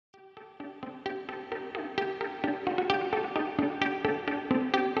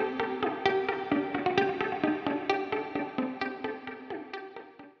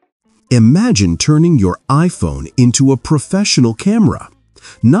Imagine turning your iPhone into a professional camera.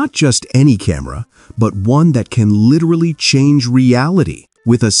 Not just any camera, but one that can literally change reality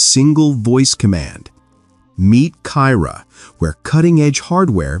with a single voice command. Meet Caira, where cutting-edge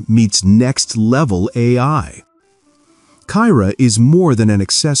hardware meets next-level AI. Caira is more than an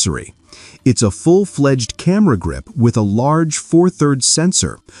accessory. It's a full-fledged camera grip with a large 4/3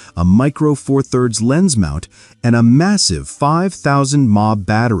 sensor, a micro-FourThirds lens mount, and a massive 5,000 mAh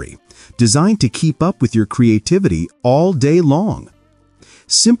battery, designed to keep up with your creativity all day long.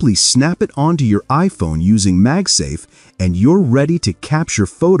 Simply snap it onto your iPhone using MagSafe, and you're ready to capture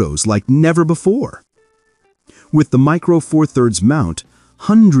photos like never before. With the micro-FourThirds mount,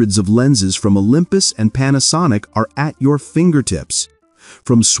 hundreds of lenses from Olympus and Panasonic are at your fingertips.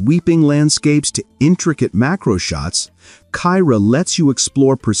 From sweeping landscapes to intricate macro shots, Caira lets you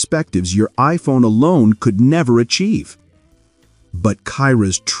explore perspectives your iPhone alone could never achieve. But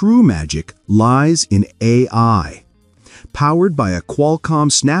Caira's true magic lies in AI. Powered by a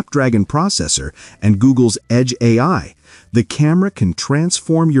Qualcomm Snapdragon processor and Google's Edge AI, the camera can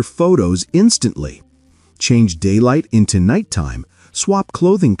transform your photos instantly. Change daylight into nighttime, swap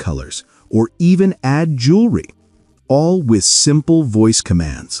clothing colors, or even add jewelry, all with simple voice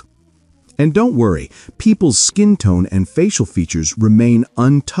commands. And don't worry, people's skin tone and facial features remain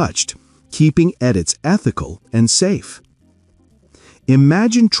untouched, keeping edits ethical and safe.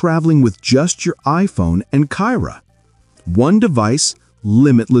 Imagine traveling with just your iPhone and Caira. One device,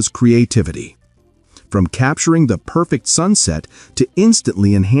 limitless creativity. From capturing the perfect sunset to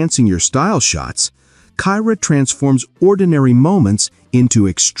instantly enhancing your style shots, Caira transforms ordinary moments into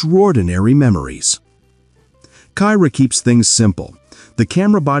extraordinary memories. Caira keeps things simple. The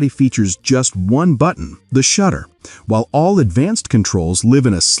camera body features just one button, the shutter, while all advanced controls live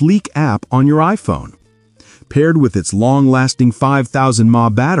in a sleek app on your iPhone. Paired with its long-lasting 5,000 mAh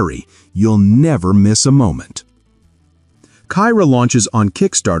battery, you'll never miss a moment. Caira launches on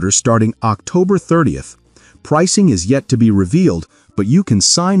Kickstarter starting October 30th. Pricing is yet to be revealed, but you can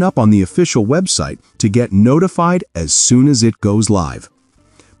sign up on the official website to get notified as soon as it goes live.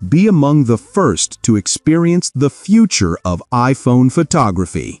 Be among the first to experience the future of iPhone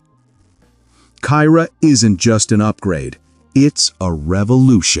photography. Caira isn't just an upgrade, it's a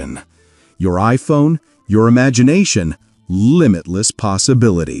revolution. Your iPhone, your imagination, limitless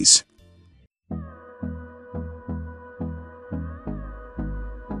possibilities.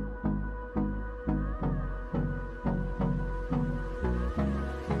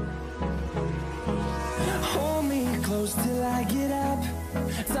 Hold me close till I get up.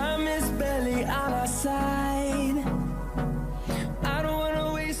 Time is barely on our side.